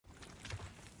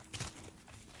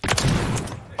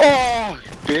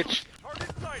bitch.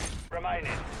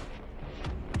 Remaining.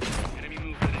 Enemy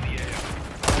movement in the air.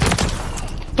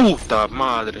 Puta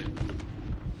madre.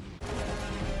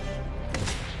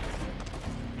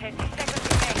 10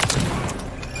 seconds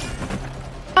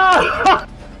remaining.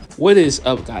 What is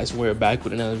up, guys? We're back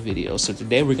with another video. So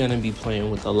today we're gonna be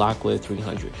playing with the Lockwood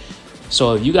 300.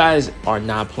 So if you guys are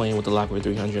not playing with the Lockwood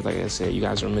 300, like I said, you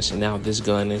guys are missing out. This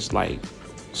gun is like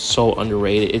so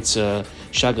underrated. It's a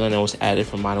shotgun that was added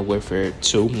from Modern Warfare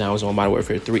 2. Now it's on Modern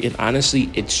Warfare 3, and honestly,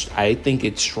 I think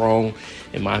it's strong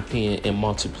in my opinion in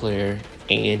multiplayer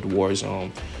and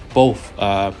Warzone, both,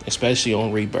 especially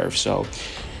on Rebirth. So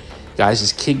guys,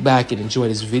 just kick back and enjoy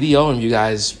this video. And if you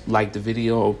guys like the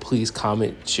video, please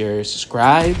comment, share,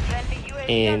 subscribe,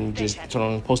 and just turn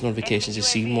on post notifications to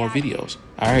see more videos.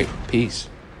 All right, peace.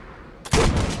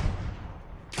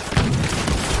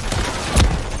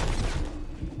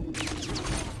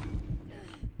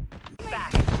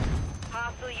 Back.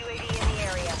 Hostile UAV in the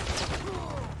area.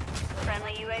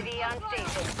 Friendly UAV on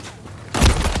station.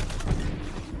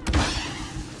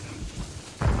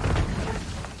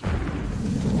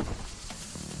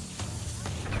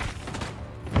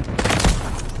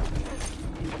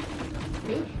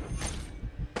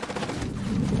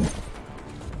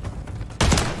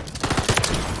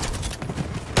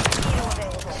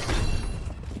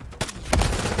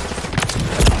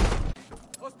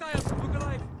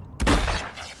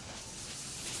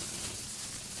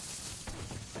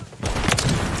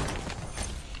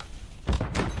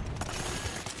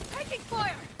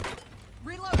 Fire!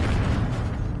 Reload!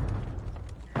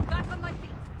 Back on my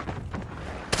feet!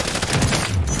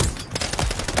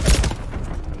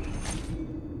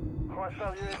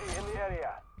 Hostile UAV in the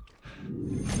area.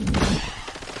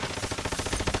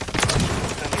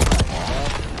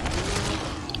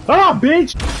 Ah,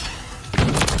 bitch!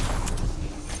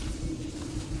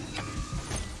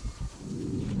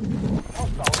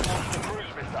 Hostile launched a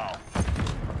cruise missile.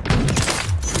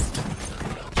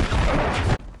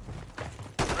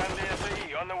 Friendly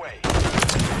SAE on the way. The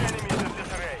enemy is in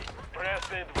disarray. Press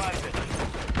the advantage.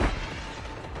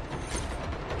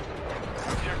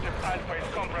 Objective Alpha is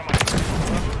compromised.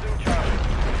 We're losing charge.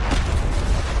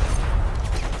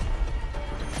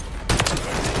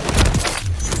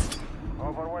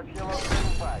 Overwatch Yellow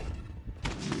standing by.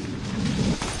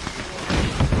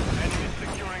 Enemy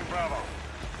securing Bravo.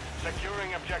 Securing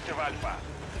Objective Alpha.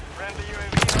 Friendly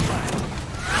UAV online.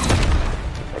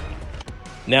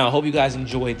 Now, I hope you guys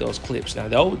enjoyed those clips. Now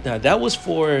that was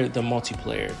for the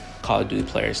multiplayer Call of Duty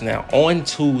players. Now, on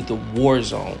to the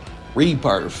Warzone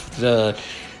Rebirth, the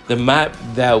map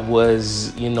that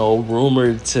was, you know,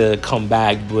 rumored to come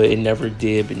back, but it never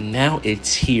did. But now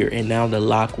it's here, and now the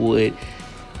Lockwood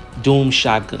Doom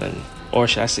shotgun, or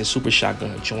should I say super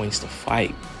shotgun, joins the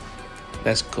fight.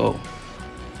 Let's go.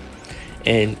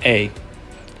 And hey,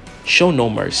 show no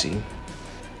mercy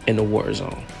in the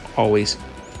Warzone. Always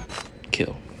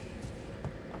kill.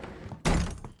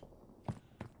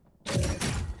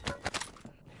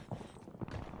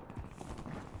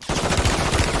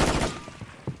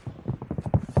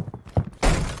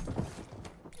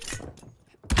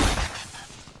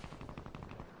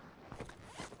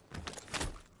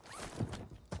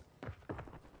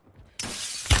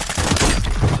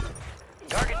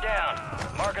 Target down.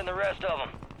 Marking the rest of them.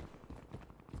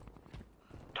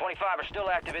 25 are still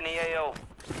active in the AO.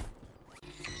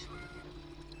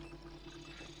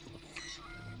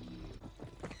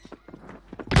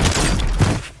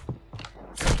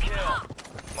 Kill.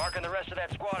 Marking the rest of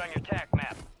that squad on your TAC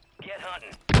map. Get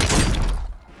hunting.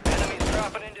 Enemies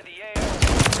dropping into the AO.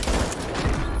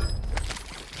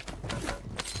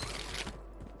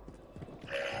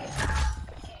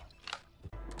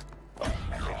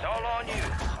 It's all on you.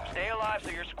 Stay alive so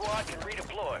your squad can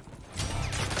redeploy.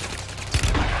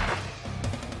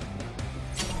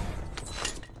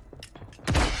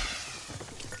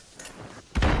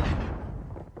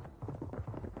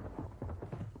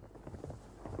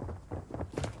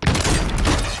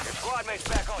 Your squad mates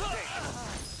back on station.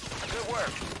 Good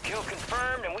work. Kill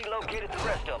confirmed, and we located the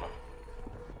rest of them.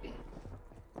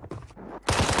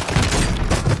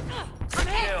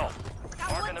 Kill.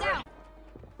 Marking the rest.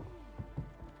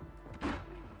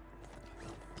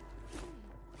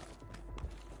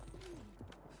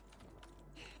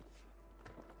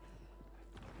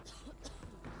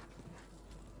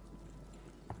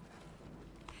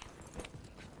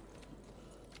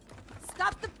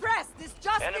 Stop the press! This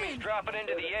just Enemies in! dropping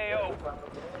into the AO.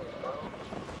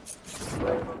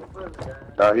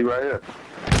 He right here.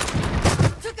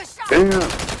 Took a shot!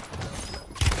 Damn!